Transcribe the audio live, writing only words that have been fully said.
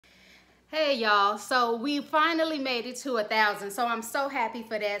Hey y'all, so we finally made it to 1,000, so I'm so happy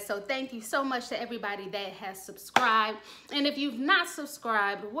for that. So thank you so much to everybody that has subscribed, and if you've not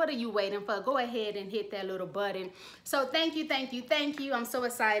subscribed, what are you waiting for? Go ahead and hit that little button. So thank you. I'm so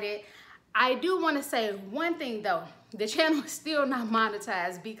excited. I do want to say one thing though. The channel is still not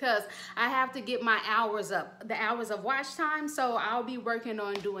monetized because I have to get my hours up, the hours of watch time. So I'll be working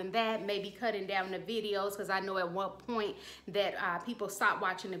on doing that, maybe cutting down the videos, because I know at one point that people stop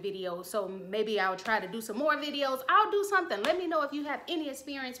watching the videos. So maybe I'll try to do some more videos. I'll do something. Let me know if you have any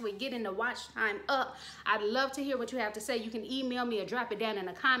experience with getting the watch time up. I'd love to hear what you have to say. You can email me or drop it down in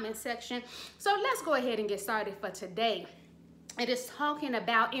the comment section. So let's go ahead and get started for today. It is talking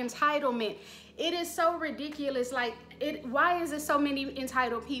about entitlement. It is so ridiculous. Why is there so many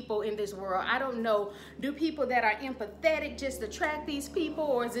entitled people in this world? I don't know. Do people that are empathetic just attract these people,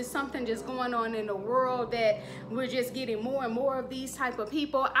 or is it something just going on in the world that we're just getting more and more of these type of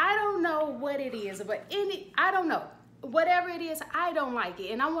people? I don't know what it is, but I don't know. Whatever it is, I don't like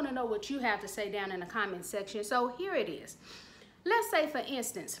it. And I want to know what you have to say down in the comment section. So here it is. Let's say, for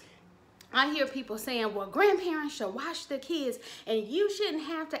instance, I hear people saying, well, grandparents should watch the kids, and you shouldn't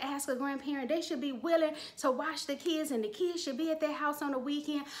have to ask a grandparent. They should be willing to watch the kids, and the kids should be at their house on the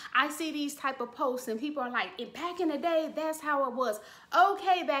weekend. I see these type of posts, and people are like, back in the day, that's how it was.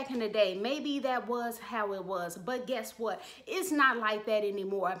 Okay, back in the day, maybe that was how it was, but guess what? It's not like that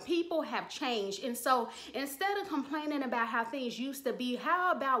anymore. People have changed, and so instead of complaining about how things used to be,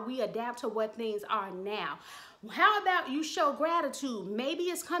 how about we adapt to what things are now? How about you show gratitude? Maybe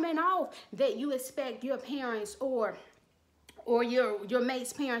it's coming off that you expect your parents or your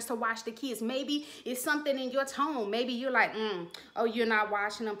mate's parents to watch the kids. Maybe it's something in your tone. Maybe you're like, oh, you're not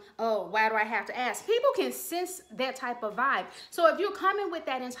watching them. Oh, why do I have to ask? People can sense that type of vibe. So if you're coming with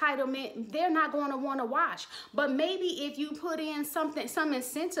that entitlement, they're not going to want to watch. But maybe if you put in some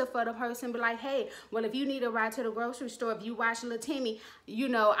incentive for the person, be like, hey, well, if you need a ride to the grocery store, if you watch Little Timmy, you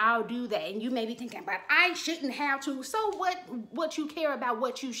know, I'll do that. And you may be thinking about, I shouldn't have to. So what you care about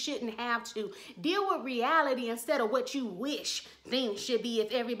what you shouldn't have to? Deal with reality instead of what you wish things should be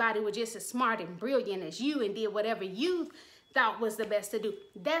if everybody was just as smart and brilliant as you and did whatever you thought was the best to do.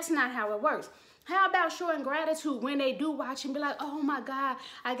 That's not how it works. How about showing gratitude when they do watch and be like, oh my God,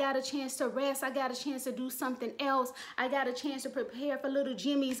 I got a chance to rest. I got a chance to do something else. I got a chance to prepare for little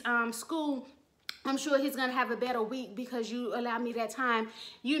Jimmy's school. I'm sure he's going to have a better week because you allowed me that time,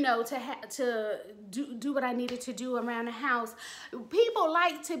 you know, to do what I needed to do around the house. People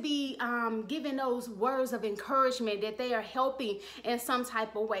like to be given those words of encouragement that they are helping in some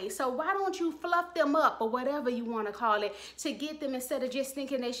type of way. So why don't you fluff them up, or whatever you want to call it, to get them, instead of just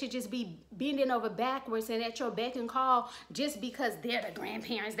thinking they should just be bending over backwards and at your beck and call just because they're the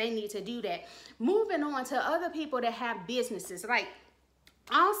grandparents. They need to do that. Moving on to other people that have businesses, like,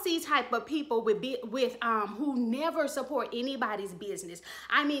 I'll see type of people who never support anybody's business.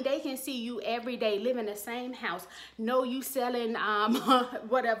 I mean, they can see you every day, live in the same house, know you selling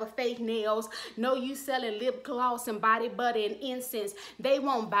whatever, fake nails, know you selling lip gloss and body butter and incense. They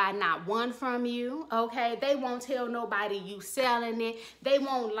won't buy not one from you, okay? They won't tell nobody you selling it. They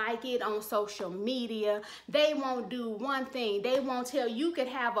won't like it on social media. They won't do one thing. They won't tell you could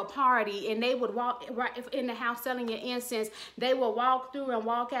have a party and they would walk right in the house selling your incense. They will walk through and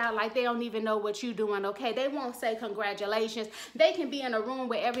walk out like they don't even know what you're doing, okay? They won't say congratulations. They can be in a room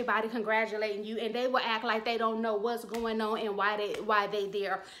where everybody congratulating you, and they will act like they don't know what's going on and why they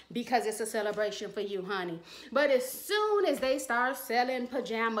there, because it's a celebration for you, honey. But as soon as they start selling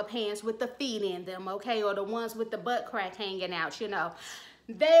pajama pants with the feet in them, okay, or the ones with the butt crack hanging out, you know,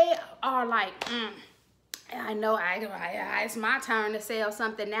 they are like, I know it's my turn to sell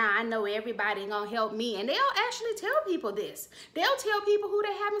something now. I know everybody gonna help me. And they'll actually tell people this. They'll tell people who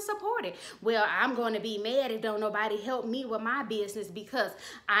they haven't supported. Well, I'm going to be mad if don't nobody help me with my business, because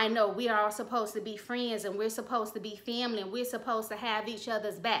I know we are all supposed to be friends and we're supposed to be family and we're supposed to have each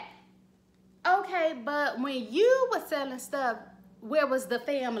other's back. Okay, but when you were selling stuff, where was the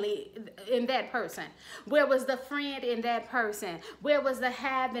family in that person? Where was the friend in that person? Where was the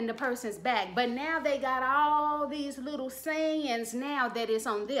having the person's back? But now they got all these little sayings now that it's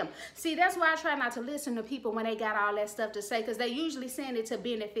on them. See, that's why I try not to listen to people when they got all that stuff to say, because they usually saying it to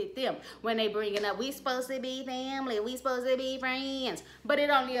benefit them when they bring it up. We supposed to be family. We supposed to be friends. But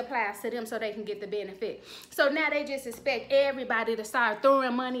it only applies to them so they can get the benefit. So now they just expect everybody to start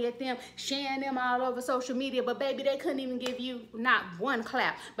throwing money at them, sharing them all over social media. But baby, they couldn't even give you not one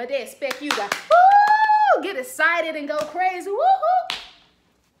clap, but they expect you to get excited and go crazy. Woohoo!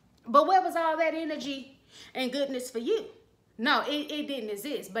 But where was all that energy and goodness for you? No, it didn't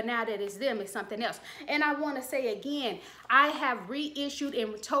exist, but now that it's them, it's something else. And I want to say again, I have reissued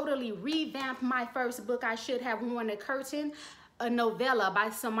and totally revamped my first book, I Should Have Worn a Curtain, a novella by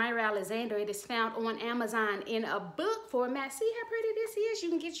CashApp Alexander. It is found on Amazon in a book format. See how pretty this is? You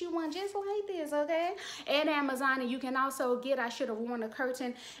can get you one just like this, okay? At Amazon, and you can also get I Should Have Worn a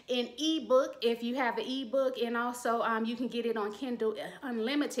Curtain in ebook if you have an ebook, and also you can get it on Kindle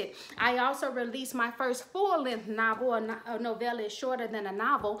Unlimited. I also released my first full-length novel. A novella is shorter than a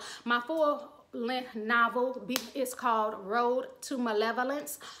novel. My full-length novel is called Road to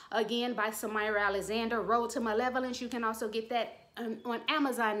Malevolence, again by CashApp Alexander. Road to Malevolence. You can also get that on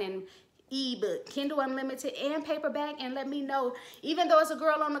Amazon and ebook, Kindle Unlimited, and paperback. And let me know, even though it's a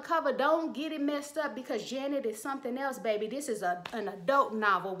girl on the cover, don't get it messed up, because Janet is something else, baby. This is an adult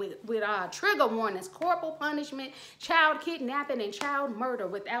novel with trigger warnings, corporal punishment, child kidnapping, and child murder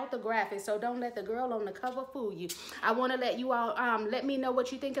without the graphics. So don't let the girl on the cover fool you. I want to let you all let me know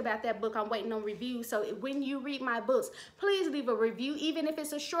what you think about that book. I'm waiting on reviews. So when you read my books, please leave a review, even if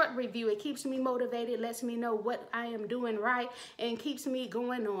it's a short review. It keeps me motivated, lets me know what I am doing right, and keeps me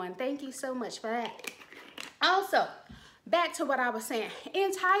going on. Thank you so much for that. Also, back to what I was saying,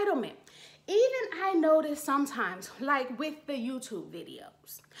 entitlement. Even I notice sometimes, like with the YouTube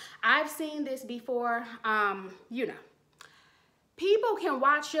videos, I've seen this before, you know, people can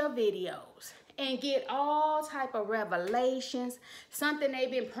watch your videos and get all type of revelations. Something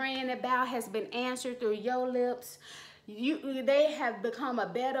they've been praying about has been answered through your lips. They have become a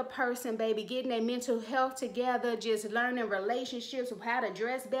better person, baby, getting their mental health together, just learning relationships, how to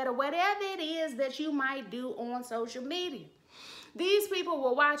dress better, whatever it is that you might do on social media. These people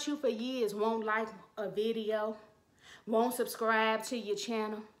will watch you for years, won't like a video, won't subscribe to your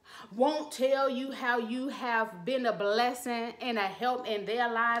channel, won't tell you how you have been a blessing and a help in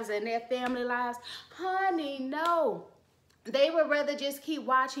their lives and their family lives. Honey, no. They would rather just keep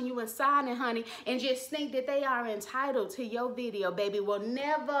watching you and signing, honey, and just think that they are entitled to your video, baby. Will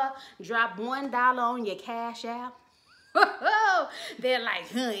never drop $1 on your Cash App. They're like,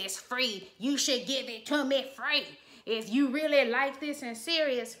 it's free. You should give it to me free. If you really like this and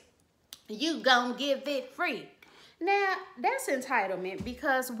serious, you gonna give it free. Now, that's entitlement,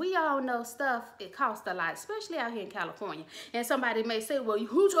 because we all know stuff, it costs a lot, especially out here in California. And somebody may say, well,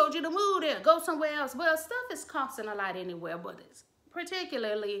 who told you to move there? Go somewhere else. Well, stuff is costing a lot anywhere, but it's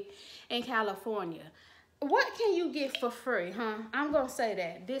particularly in California. What can you get for free, huh? I'm going to say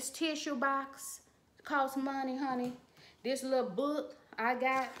that. This tissue box costs money, honey. This little book I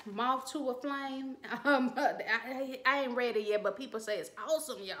got, Moth to a Flame. I ain't read it yet, but people say it's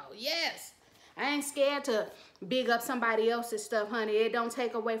awesome, y'all. Yes. I ain't scared to big up somebody else's stuff, honey. It don't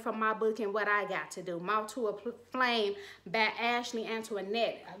take away from my book and what I got to do. Moth to a Flame by Ashley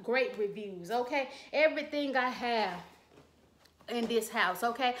Antoinette. Great reviews, okay? Everything I have in this house,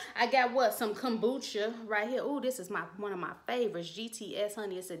 okay? I got what? Some kombucha right here. Ooh, this is one of my favorites. GTS,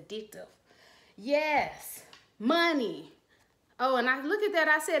 honey. It's addictive. Yes. Money. Oh, and I look at that.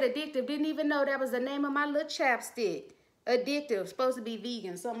 I said addictive. Didn't even know that was the name of my little chapstick. Addictive, supposed to be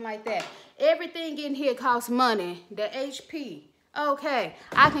vegan, something like that. Everything in here costs money. The HP. Okay.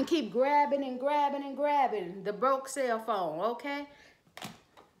 I can keep grabbing and grabbing and grabbing. The broke cell phone, okay?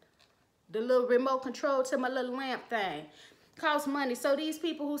 The little remote control to my little lamp thing. Costs money. So these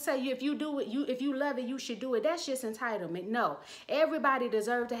people who say if you do it, if you love it, you should do it. That's just entitlement. No. Everybody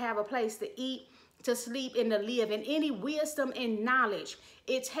deserves to have a place to eat, to sleep, and to live. And any wisdom and knowledge,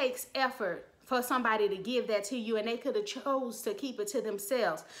 it takes effort for somebody to give that to you, and they could have chose to keep it to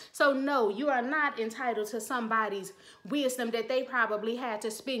themselves. So no, you are not entitled to somebody's wisdom that they probably had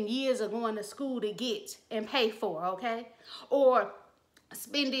to spend years of going to school to get and pay for, okay? Or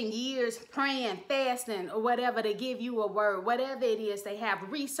spending years praying, fasting, or whatever to give you a word, whatever it is they have,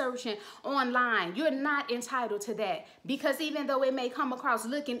 researching online. You're not entitled to that, because even though it may come across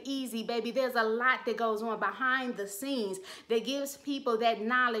looking easy, baby, there's a lot that goes on behind the scenes that gives people that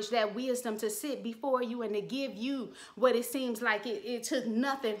knowledge, that wisdom to sit before you and to give you what it seems like it took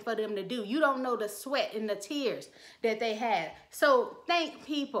nothing for them to do. You don't know the sweat and the tears that they had. So thank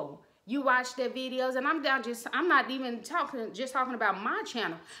people. You watch their videos, and I'm not even talking about my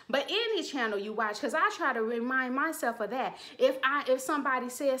channel, but any channel you watch, because I try to remind myself of that. If somebody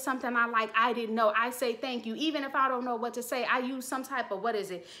says something I didn't know, I say thank you. Even if I don't know what to say, I use some type of,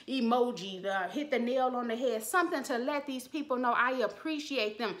 emoji to hit the nail on the head, something to let these people know I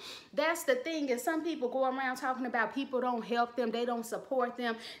appreciate them. That's the thing, and some people go around talking about people don't help them, they don't support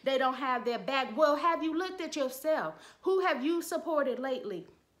them, they don't have their back. Well, have you looked at yourself? Who have you supported lately?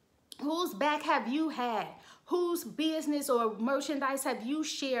 Whose back have you had? Whose business or merchandise have you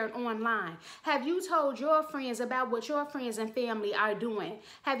shared online? Have you told your friends about what your friends and family are doing?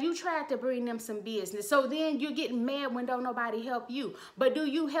 Have you tried to bring them some business? So then you're getting mad when don't nobody help you. But do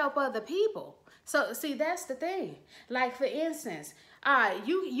you help other people? So see, that's the thing. Like for instance,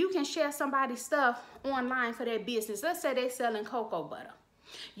 you can share somebody's stuff online for their business. Let's say they're selling cocoa butter.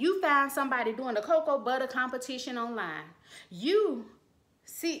 You find somebody doing a cocoa butter competition online. You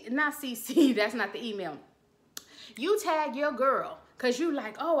see, not CC, that's not the email. You tag your girl because you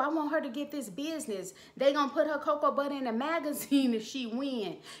like, oh, I want her to get this business. They gonna put her cocoa butter in a magazine if she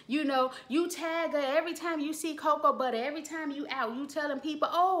win. You know, you tag her every time you see cocoa butter. Every time you out, you telling people,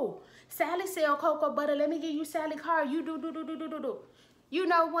 oh, Sally sell cocoa butter. Let me give you Sally card. You do. You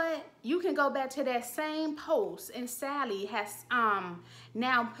know what? You can go back to that same post, and Sally has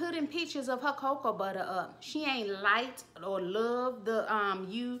now putting pictures of her cocoa butter up. She ain't liked or loved the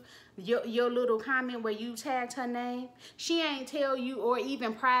your little comment where you tagged her name. She ain't tell you or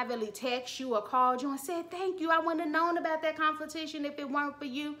even privately text you or called you and said thank you. I wouldn't have known about that competition if it weren't for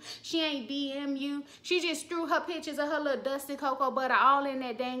you. She ain't DM you. She just threw her pictures of her little dusty cocoa butter all in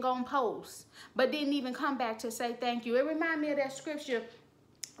that dang on post, but didn't even come back to say thank you. It reminded me of that scripture.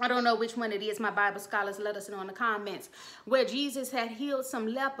 I don't know which one it is. My Bible scholars let us know in the comments, where Jesus had healed some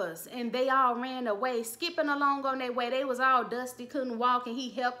lepers and they all ran away, skipping along on their way. They was all dusty, couldn't walk, and he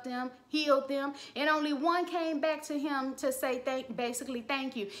helped them, healed them. And only one came back to him to say basically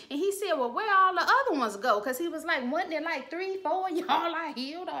thank you. And he said, well, where all the other ones go? Because he was like, wasn't it like 3, 4 y'all I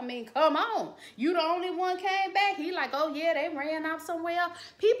healed? I mean, come on. You the only one came back. He like, oh yeah, they ran off somewhere else.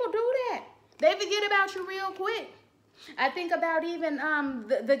 People do that. They forget about you real quick. I think about even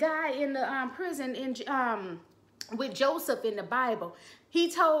the guy in the prison in with Joseph in the Bible.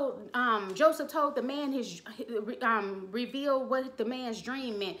 He told Joseph told the man revealed what the man's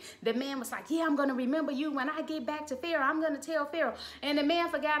dream meant. The man was like, yeah, I'm gonna remember you when I get back to Pharaoh. I'm gonna tell Pharaoh. And the man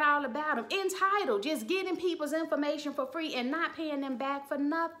forgot all about him. Entitled, just getting people's information for free and not paying them back for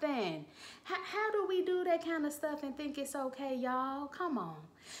nothing. How do we do that kind of stuff and think it's okay, y'all? Come on.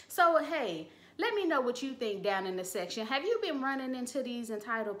 So hey, let me know what you think down in the section. Have you been running into these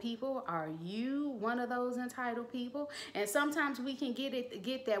entitled people? Are you one of those entitled people? And sometimes we can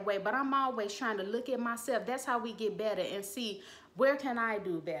get that way, but I'm always trying to look at myself. That's how we get better and see, where can I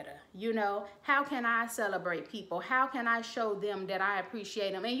do better? You know, how can I celebrate people? How can I show them that I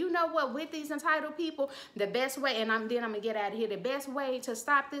appreciate them? And you know what, with these entitled people, the best way, and I'm gonna get out of here, the best way to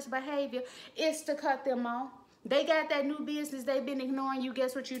stop this behavior is to cut them off. They got that new business they've been ignoring you.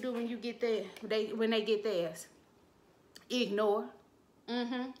 Guess what you do when you get there? When they get theirs? Ignore.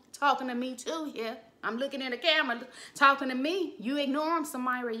 Talking to me too, yeah. I'm looking in the camera, talking to me. You ignore them,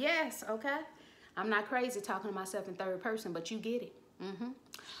 Samyra, yes, okay? I'm not crazy talking to myself in third person, but you get it.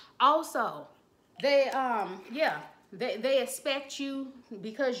 Also, they expect you,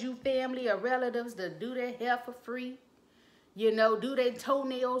 because you family or relatives, to do their hair for free. You know, do their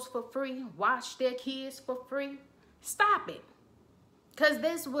toenails for free, watch their kids for free. Stop it. Because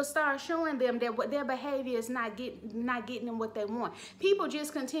this will start showing them that what their behavior is not getting them what they want. People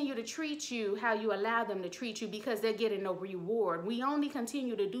just continue to treat you how you allow them to treat you because they're getting a reward. We only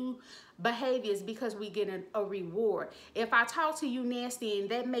continue to do behaviors because we get a reward. If I talk to you nasty and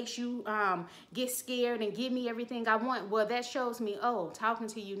that makes you get scared and give me everything I want, well, that shows me, oh, talking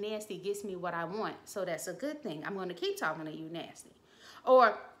to you nasty gets me what I want. So that's a good thing. I'm going to keep talking to you nasty.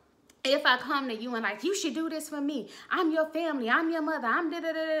 Or if I come to you and like, you should do this for me. I'm your family. I'm your mother. I'm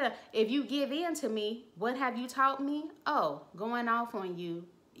da-da-da-da. If you give in to me, what have you taught me? Oh, going off on you.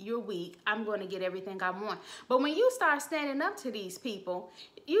 You're weak. I'm going to get everything I want. But when you start standing up to these people,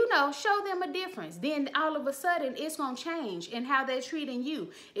 you know, show them a difference. Then all of a sudden, it's going to change. And how they're treating you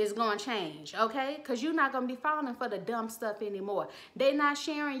is going to change, okay? Because you're not going to be falling for the dumb stuff anymore. They're not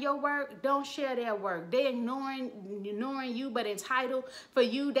sharing your work. Don't share their work. They're ignoring you, but entitled for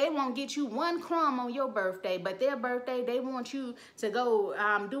you. They won't get you one crumb on your birthday, but their birthday, they want you to go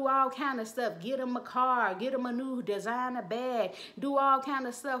do all kind of stuff. Get them a car, get them a new designer bag, do all kind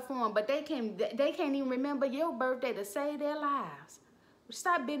of stuff for them. But they can't even remember your birthday to save their lives.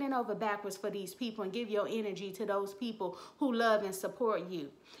 Stop bending over backwards for these people and give your energy to those people who love and support you.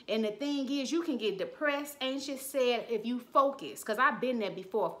 And the thing is, you can get depressed, anxious, sad if you focus. Because I've been there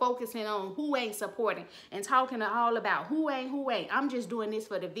before, focusing on who ain't supporting and talking all about who ain't. I'm just doing this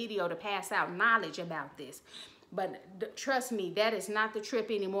for the video to pass out knowledge about this. But trust me, that is not the trip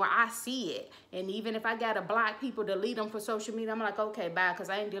anymore. I see it. And even if I got to block people, delete them for social media, I'm like, okay, bye, because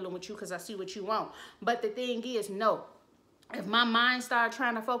I ain't dealing with you because I see what you want. But the thing is, no. if my mind started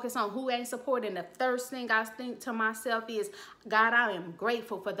trying to focus on who ain't supporting, the first thing I think to myself is, God, I am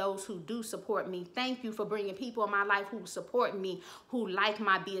grateful for those who do support me. Thank you for bringing people in my life who support me, who like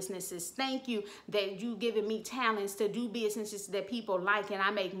my businesses. Thank you that you giving me talents to do businesses that people like, and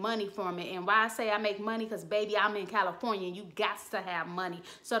I make money from it. And why I say I make money, because baby, I'm in California. You got to have money.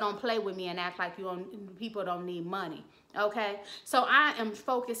 So don't play with me and act like people don't need money. Okay, so I am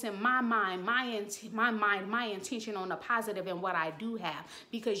focusing my mind, my intention on the positive and what I do have,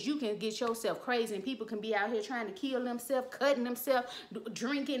 because you can get yourself crazy and people can be out here trying to kill themselves, cutting themselves,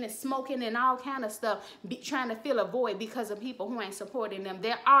 drinking and smoking and all kind of stuff, trying to fill a void because of people who ain't supporting them.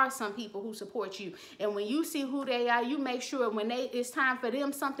 There are some people who support you, and when you see who they are, you make sure when it's time for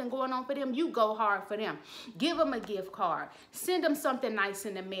them, something going on for them, you go hard for them. Give them a gift card, send them something nice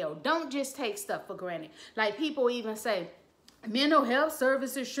in the mail. Don't just take stuff for granted. Like people even say, mental health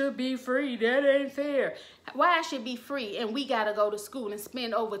services should be free. That ain't fair. Why it should be free and we got to go to school and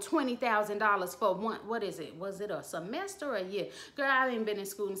spend over $20,000 for one, what is it? Was it a semester or a year? Girl, I ain't been in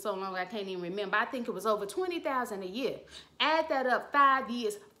school in so long I can't even remember. I think it was over $20,000 a year. Add that up, 5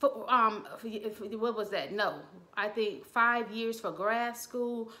 years. What was that? No, I think 5 years for grad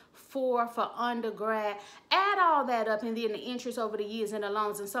school, 4 for undergrad. Add all that up, and then the interest over the years and the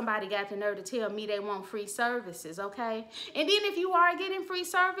loans, and somebody got the nerve to tell me they want free services, okay? And then if you are getting free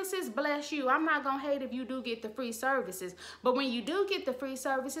services, bless you. I'm not gonna hate if you do get the free services, but when you do get the free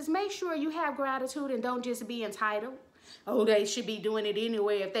services, make sure you have gratitude and don't just be entitled. Oh, they should be doing it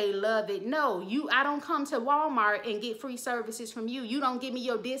anyway if they love it. No, I don't come to Walmart and get free services from you. You don't give me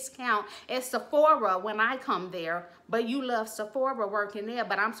your discount at Sephora when I come there, but you love Sephora working there,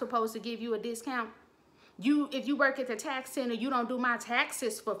 but I'm supposed to give you a discount. If you work at the tax center, you don't do my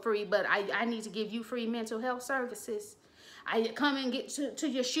taxes for free, but I need to give you free mental health services. I come and get to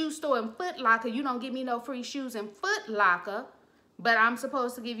your shoe store in Foot Locker. You don't give me no free shoes in Foot Locker, but I'm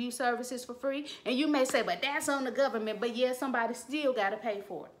supposed to give you services for free. And you may say, but that's on the government. But yeah, somebody still got to pay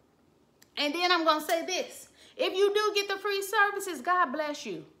for it. And then I'm going to say this. If you do get the free services, God bless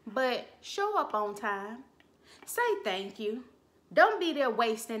you. But show up on time. Say thank you. Don't be there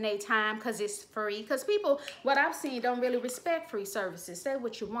wasting their time because it's free. Because people, what I've seen, don't really respect free services. Say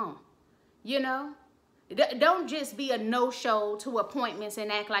what you want. You know? Don't just be a no-show to appointments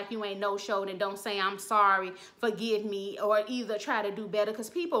and act like you ain't no-showed, and don't say I'm sorry, forgive me, or either try to do better, because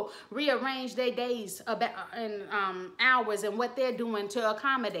people rearrange their days and hours and what they're doing to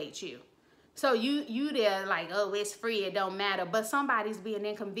accommodate you. So you there like, oh, it's free, it don't matter, but somebody's being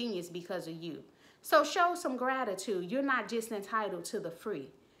inconvenienced because of you. So show some gratitude. You're not just entitled to the free.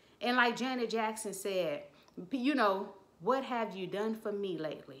 And like Janet Jackson said, you know, what have you done for me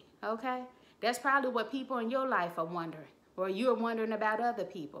lately? Okay? That's probably what people in your life are wondering, or you're wondering about other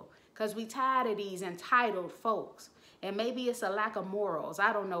people, because we tired of these entitled folks. And maybe it's a lack of morals.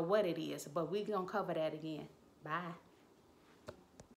 I don't know what it is, but we're going to cover that again. Bye.